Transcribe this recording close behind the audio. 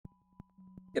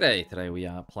G'day, today we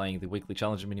are playing the weekly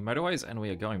challenge of mini motorways and we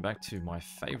are going back to my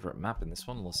favourite map in this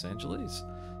one, Los Angeles.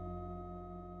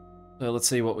 So let's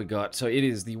see what we got. So it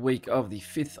is the week of the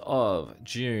 5th of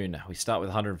June. We start with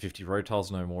 150 road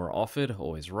tiles, no more offered,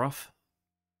 always rough.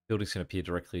 Buildings can appear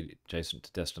directly adjacent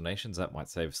to destinations, that might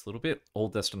save us a little bit. All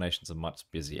destinations are much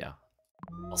busier.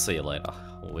 I'll see you later.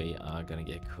 We are going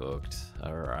to get cooked.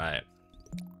 Alright.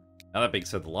 Now that being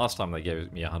said, the last time they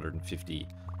gave me 150,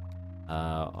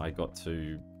 I got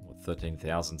to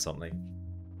 13,000 something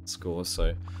score,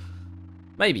 so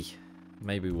maybe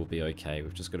we'll be okay.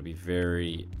 We've just got to be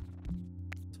very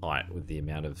tight with the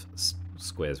amount of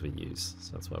squares we use,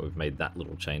 so that's why we've made that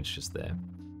little change just there.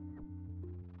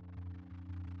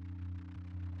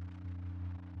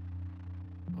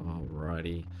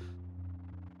 Alrighty.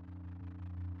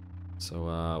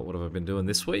 So what have I been doing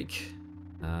this week?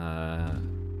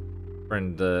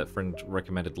 Friend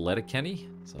recommended Letterkenny,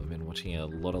 so I've been watching a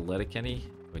lot of Letterkenny,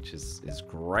 which is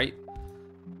great.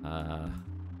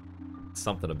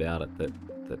 Something about it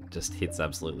that just hits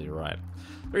absolutely right.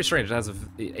 Very strange.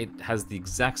 It has the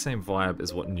exact same vibe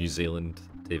as what New Zealand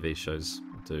TV shows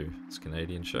do. It's a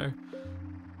Canadian show.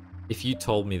 If you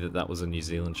told me that was a New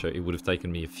Zealand show, it would have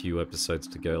taken me a few episodes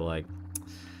to go like,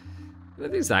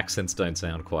 these accents don't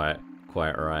sound quite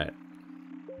right.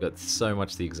 But so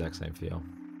much the exact same feel.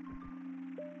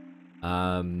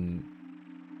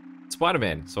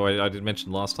 Spider-Man. So I did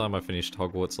mention last time I finished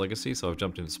Hogwarts Legacy, so I've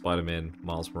jumped into Spider-Man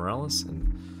Miles Morales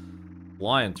and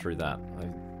flying through that. I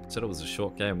said it was a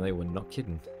short game, they were not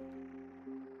kidding.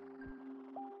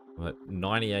 I'm at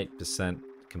 98%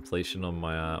 completion on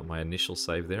my initial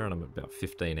save there, and I'm at about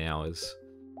 15 hours.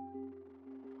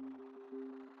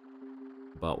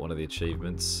 But one of the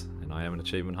achievements, and I am an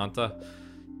achievement hunter,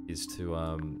 is to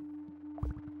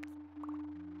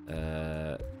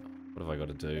what have I got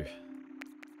to do?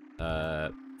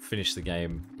 Finish the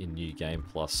game in New Game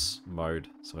Plus mode,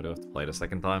 so I don't have to play it a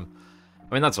second time.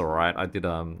 I mean, that's alright. I did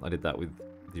that with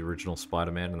the original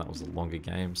Spider-Man, and that was a longer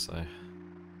game, so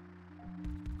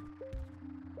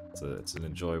it's an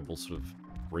enjoyable sort of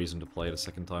reason to play it a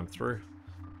second time through.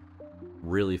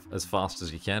 Really as fast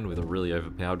as you can with a really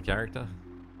overpowered character.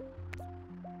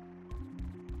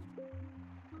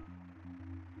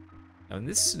 Now in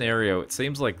this scenario, it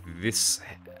seems like this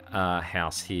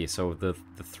house here, so the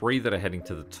three that are heading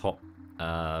to the top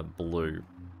blue,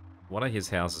 one of his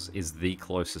houses is the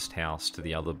closest house to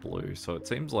the other blue, so it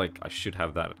seems like I should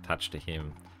have that attached to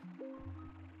him.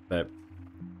 But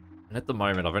at the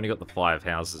moment, I've only got the 5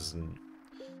 houses, and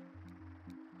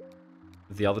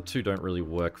the other 2 don't really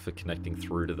work for connecting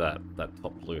through to that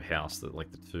top blue house,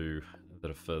 like the 2 that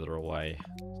are further away.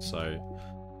 So,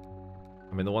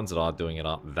 I mean, the ones that are doing it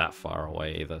aren't that far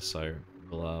away either, so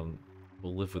we'll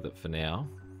live with it for now.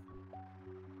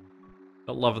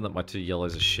 Not loving that my 2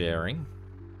 yellows are sharing.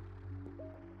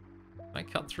 Can I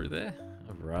cut through there?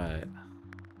 Alright.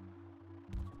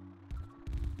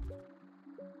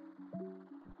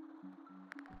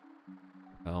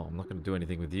 Oh, I'm not going to do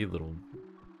anything with you, little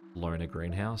loner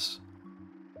greenhouse.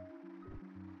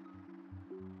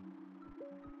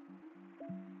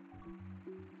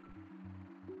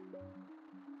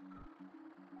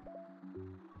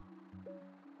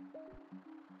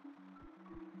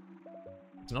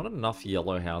 There's not enough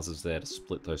yellow houses there to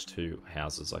split those 2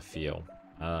 houses, I feel.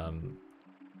 But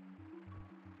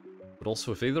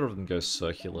also, if either of them goes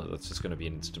circular, that's just going to be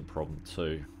an instant problem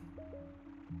too.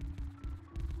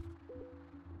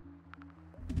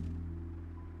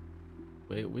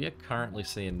 We are currently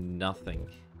seeing nothing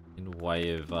in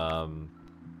way of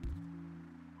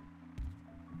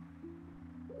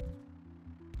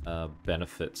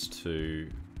benefits to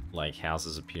like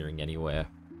houses appearing anywhere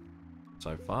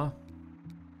so far.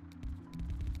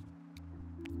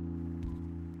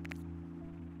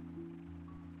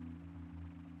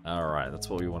 Alright, that's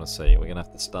what we want to see. We're going to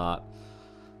have to start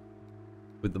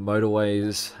with the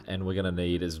motorways, and we're going to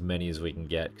need as many as we can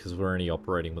get, because we're only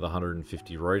operating with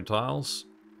 150 road tiles.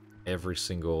 Every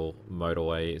single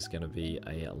motorway is going to be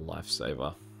a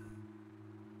lifesaver.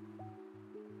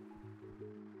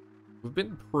 We've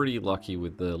been pretty lucky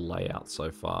with the layout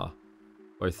so far.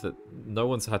 Both that no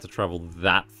one's had to travel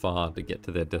that far to get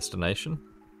to their destination,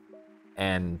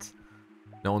 and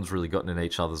no one's really gotten in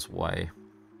each other's way.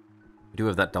 We do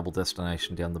have that double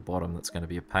destination down the bottom that's going to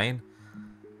be a pain.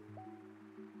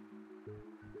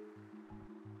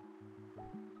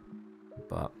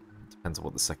 But it depends on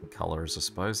what the second colour is, I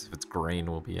suppose. If it's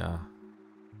green, we'll be,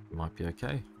 might be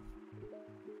okay.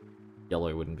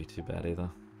 Yellow wouldn't be too bad either.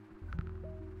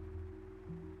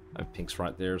 I have pinks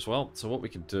right there as well. So what we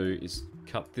could do is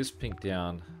cut this pink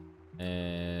down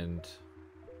and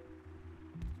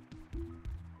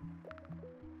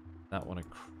that one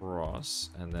across,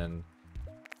 and then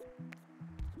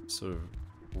sort of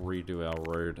redo our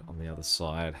road on the other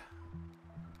side.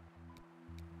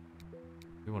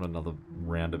 We want another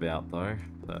roundabout though.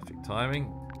 Perfect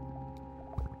timing.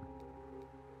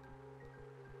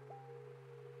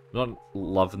 Not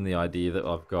loving the idea that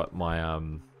I've got my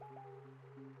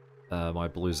my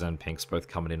blues and pinks both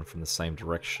coming in from the same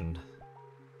direction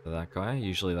for that guy.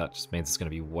 Usually that just means it's going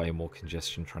to be way more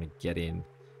congestion trying to get in,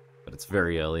 but it's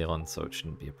very early on, so it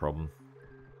shouldn't be a problem.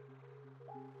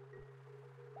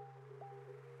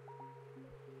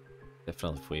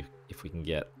 Definitely if we can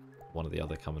get one or the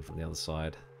other coming from the other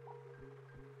side,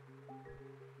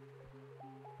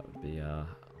 that would be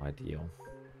ideal.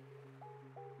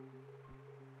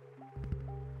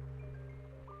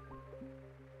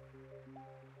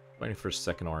 Waiting for a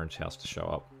second orange house to show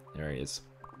up. There he is.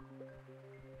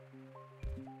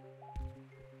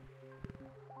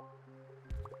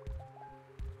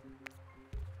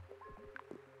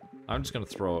 I'm just going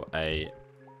to throw a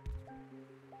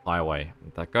highway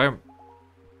at that go.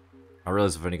 I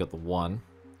realize I've only got the one,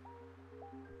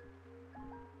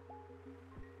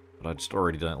 but I just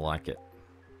already don't like it.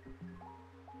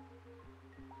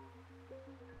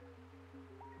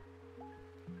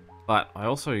 But I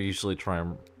also usually try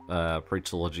and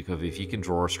preach the logic of if you can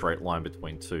draw a straight line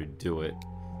between two, do it.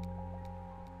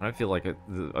 I don't feel like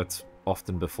it's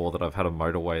often before that I've had a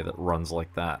motorway that runs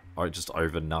like that, or just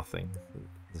over nothing.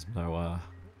 There's no,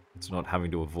 it's not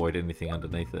having to avoid anything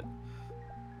underneath it.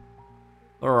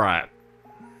 Alright.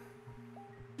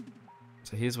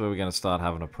 So here's where we're going to start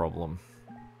having a problem.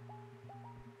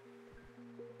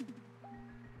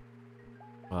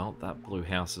 Well, that blue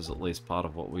house is at least part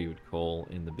of what we would call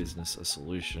in the business a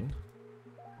solution.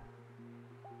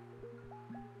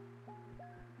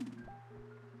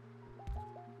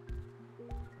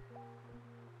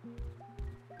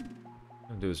 What I'm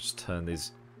going to do is just turn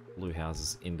these blue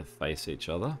houses in to face each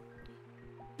other.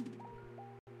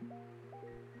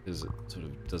 Because it sort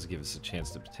of does give us a chance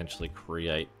to potentially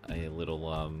create a little,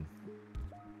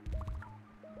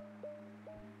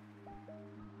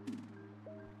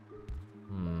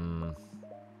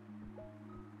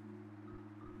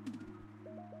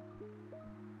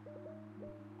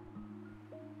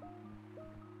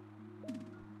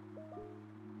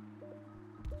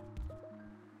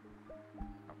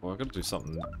 Well, I've got to do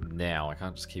something now. I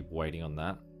can't just keep waiting on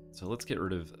that. So let's get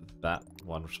rid of that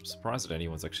one, which I'm surprised that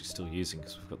anyone's actually still using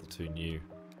because we've got the two new.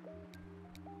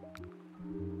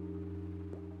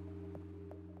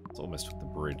 It's almost took the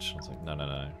bridge. I was like, no, no,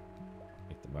 no.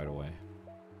 Make the motorway.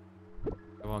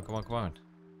 Come on, come on, come on.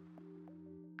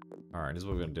 Alright, here's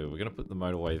what we're going to do. We're going to put the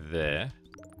motorway there.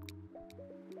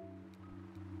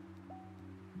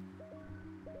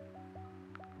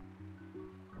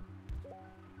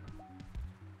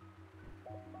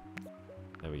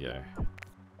 There we go.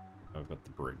 I've got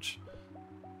the bridge.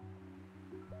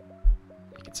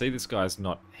 You can see this guy's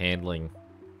not handling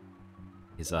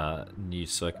his new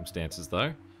circumstances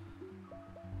though.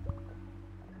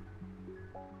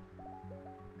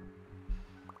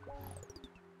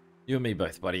 You and me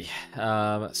both, buddy.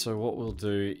 So what we'll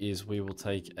do is we will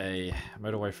take a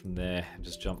motorway from there and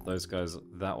just jump those guys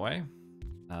that way.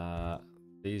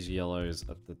 These yellows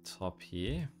at the top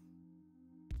here.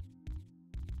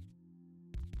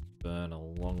 Burn a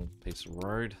long piece of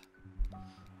road.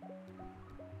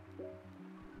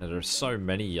 Now, there are so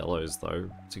many yellows though,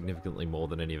 significantly more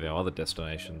than any of our other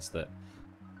destinations, that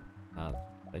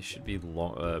they should be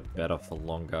better for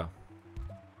longer.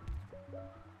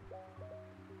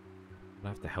 I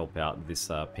have to help out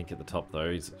this pink at the top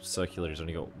though. His circulator's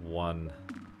only got one.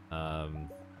 Well,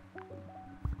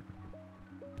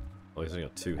 he's only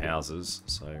got two houses,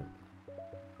 so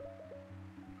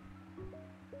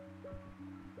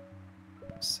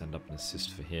send up an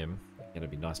assist for him.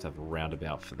 It'd be nice to have a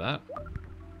roundabout for that.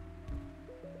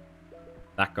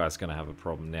 That guy's going to have a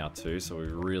problem now too, so we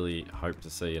really hope to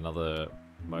see another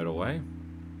motorway.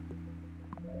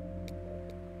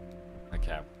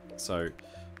 Okay, so I'm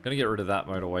going to get rid of that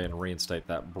motorway and reinstate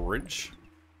that bridge.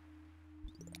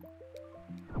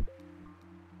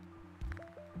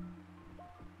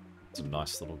 It's a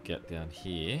nice little get down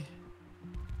here.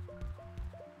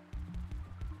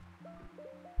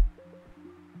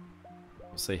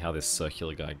 We'll see how this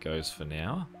circular guy goes for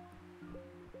now.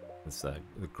 It's the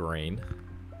green.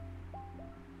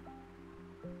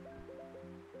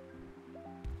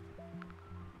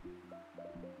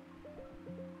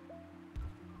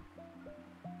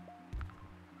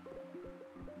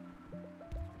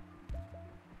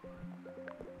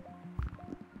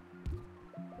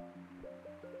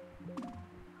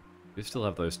 We still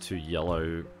have those two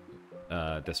yellow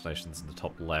destinations in the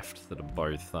top left that are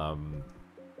both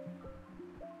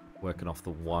working off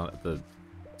the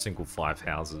single 5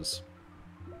 houses.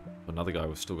 Another guy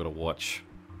we've still got to watch.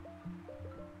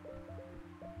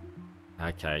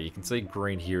 Okay, you can see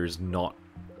green here is not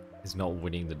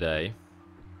winning the day,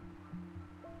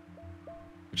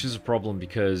 which is a problem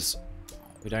because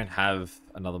we don't have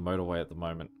another motorway at the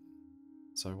moment.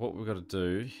 So what we've got to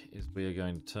do is we are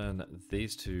going to turn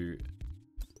these two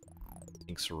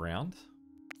things around.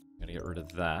 I'm going to get rid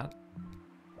of that.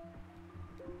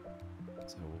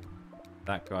 So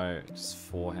that guy, just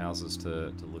 4 houses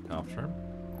to look after him.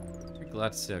 Pretty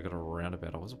glad to see I got a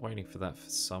roundabout. I was waiting for that for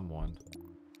someone.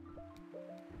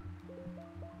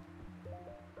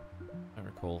 I don't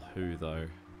recall who though.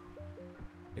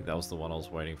 I think that was the one I was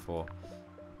waiting for.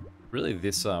 Really,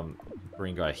 this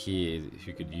green guy here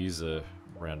who could use a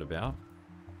roundabout.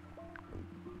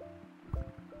 I'm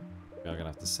gonna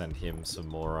have to send him some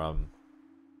more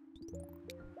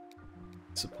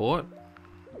support.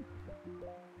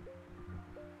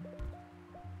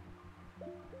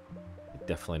 We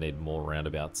definitely need more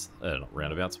roundabouts. Not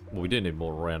roundabouts. Well, we do need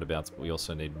more roundabouts, but we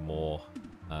also need more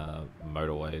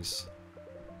motorways.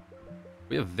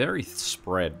 We are very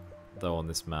spread though on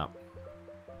this map.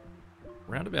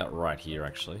 Roundabout right here,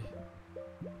 actually.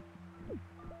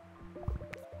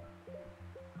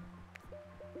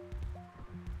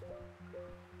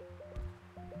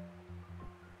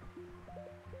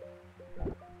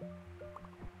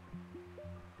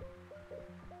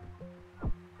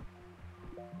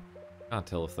 Can't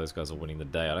tell if those guys are winning the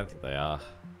day. I don't think they are.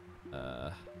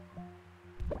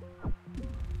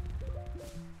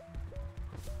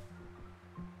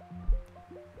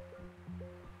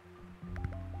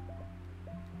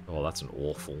 Oh, that's an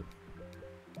awful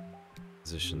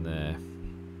position there.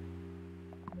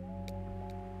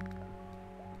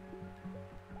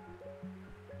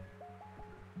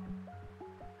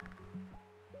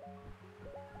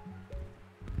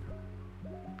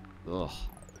 Ugh.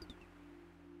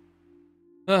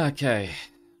 Okay.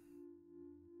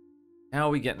 How are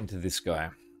we getting to this guy?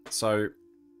 So,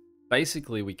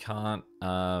 basically we can't,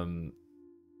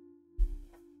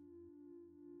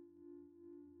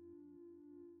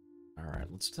 Alright,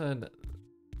 let's turn...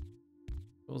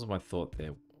 What was my thought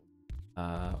there?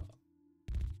 Found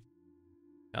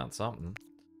something.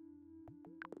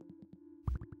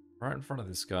 Right in front of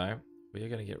this guy, we are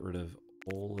going to get rid of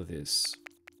all of this.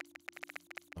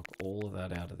 Knock all of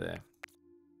that out of there.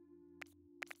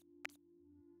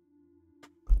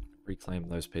 Reclaim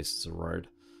those pieces of road.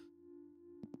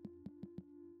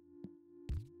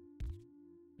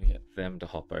 We get them to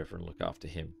hop over and look after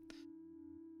him.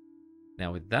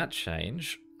 Now with that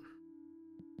change,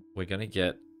 we're going to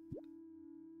get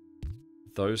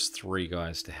those 3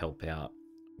 guys to help out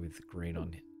with green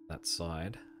on that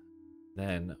side.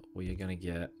 Then we are going to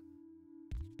get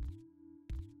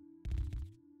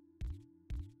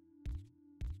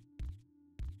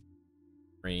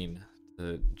green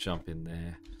to jump in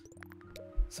there.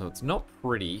 So it's not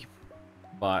pretty,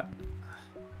 but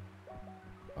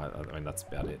I mean, that's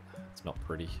about it. It's not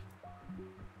pretty.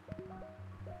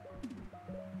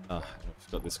 I've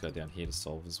got this guy down here to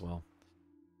solve as well.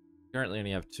 Currently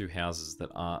only have 2 houses that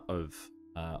are of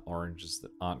oranges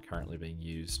that aren't currently being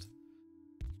used.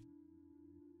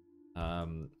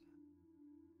 Don't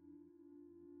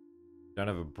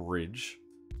have a bridge,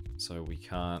 so we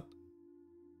can't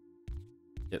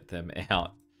get them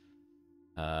out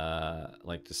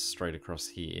like just straight across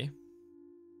here.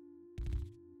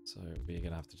 So we're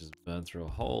gonna have to just burn through a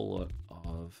whole lot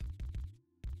of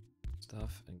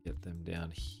stuff and get them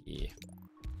down here.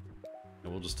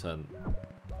 And we'll just turn...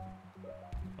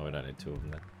 Oh, we don't need 2 of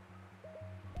them then.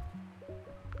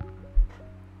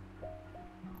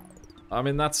 I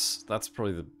mean, that's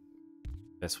probably the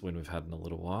best win we've had in a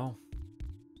little while.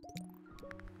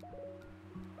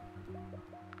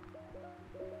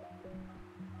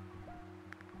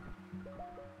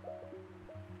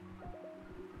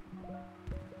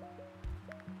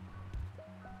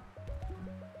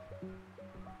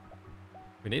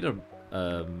 We need a,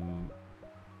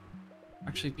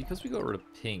 actually, because we got rid of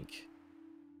pink,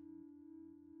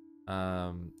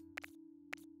 gotta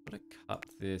cut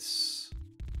this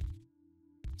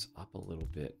up a little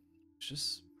bit. It's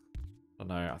just, I don't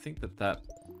know, I think that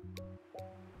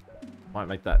might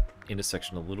make that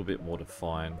intersection a little bit more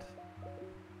defined.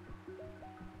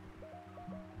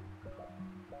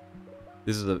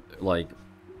 This is like,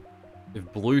 if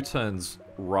blue turns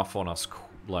rough on us,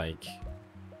 like,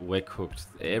 we're cooked.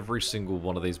 Every single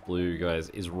one of these blue guys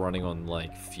is running on,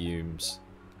 like, fumes.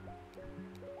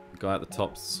 The guy at the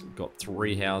top's got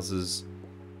 3 houses.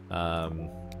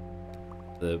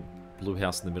 The blue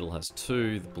house in the middle has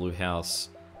 2. The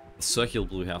circular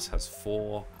blue house has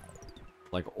 4.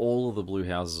 Like, all of the blue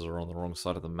houses are on the wrong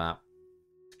side of the map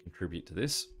to contribute to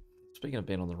this. Speaking of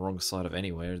being on the wrong side of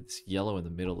anywhere, this yellow in the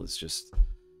middle is just...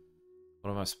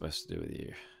 What am I supposed to do with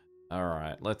you?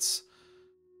 Alright, let's...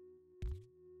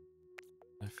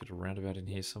 I fit a roundabout in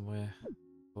here somewhere.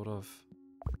 Sort of.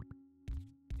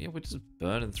 Yeah, we're just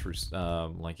burning through,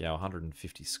 like, our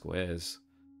 150 squares.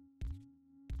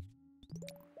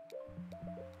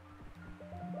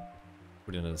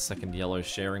 Put in a second yellow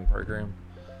sharing program.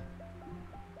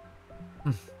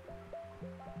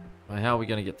 Well, how are we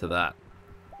going to get to that?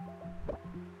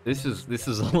 This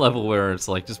is a level where it's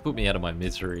like, just put me out of my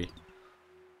misery.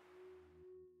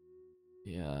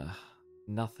 Yeah,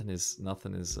 nothing is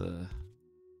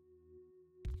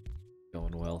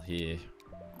going well here.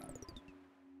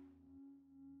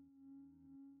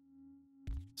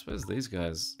 I suppose these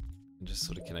guys can just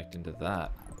sort of connect into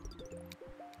that.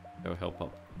 Go help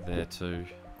up there too.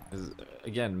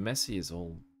 Again, messy is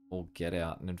all get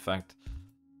out, and in fact,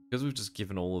 because we've just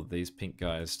given all of these pink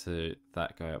guys to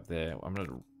that guy up there, I'm going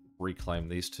to reclaim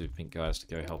these 2 pink guys to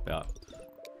go help out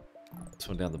this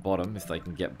one down the bottom. If they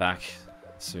can get back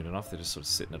soon enough, they're just sort of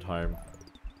sitting at home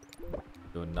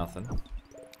doing nothing.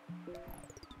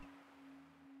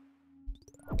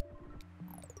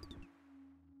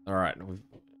 Alright,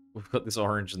 we've got this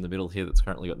orange in the middle here that's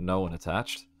currently got no one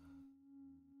attached.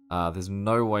 There's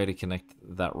no way to connect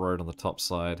that road on the top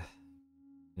side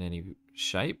in any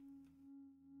shape.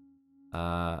 We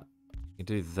can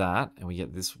do that, and we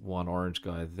get this one orange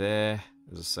guy there.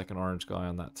 There's a second orange guy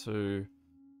on that too.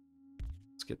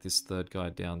 Let's get this third guy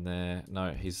down there.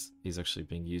 No, he's actually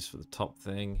being used for the top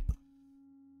thing.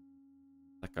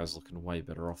 That guy's looking way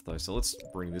better off though, so let's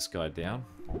bring this guy down.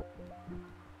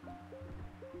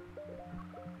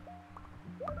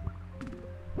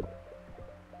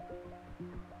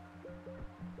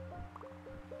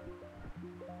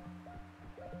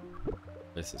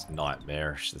 This is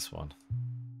nightmarish, this one.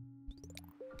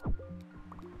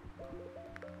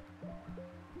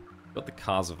 Got the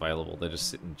cars available, they're just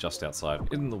sitting just outside.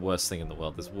 Isn't the worst thing in the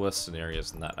world. There's worse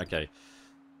scenarios than that. Okay.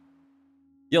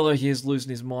 Yellow here's losing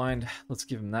his mind. Let's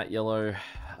give him that yellow.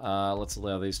 Let's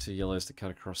allow these 2 yellows to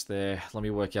cut across there. Let me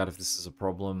work out if this is a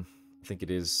problem. I think it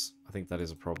is. I think that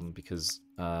is a problem because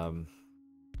it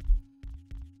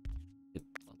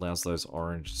allows those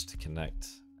oranges to connect.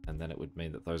 And then it would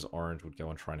mean that those orange would go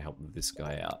and try and help this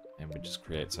guy out. And would just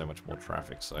create so much more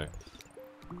traffic. So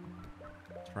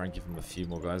try and give him a few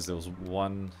more guys. There was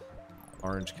one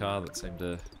orange car that seemed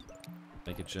to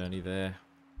make a journey there.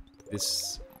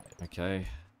 This, okay.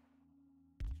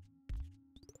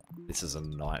 This is a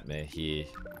nightmare here.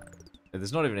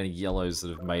 There's not even any yellows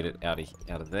that have made it out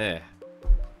of there.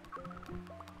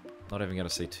 Not even going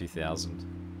to see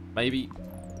 2,000. Maybe.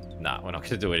 Nah, we're not going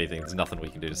to do anything. There's nothing we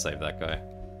can do to save that guy.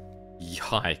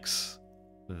 Yikes.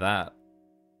 That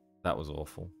was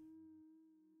awful.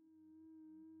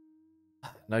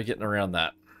 No getting around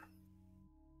that.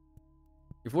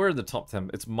 If we're in the top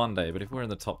 10, it's Monday, but if we're in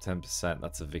the top 10%,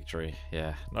 that's a victory.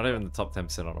 Yeah, not even the top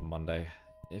 10% on a Monday.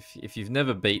 If you've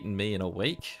never beaten me in a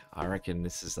week, I reckon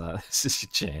this is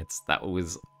your chance. That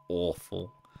was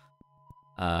awful.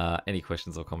 Any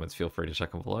questions or comments, feel free to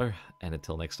chuck them below. And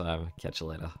until next time, catch you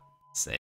later.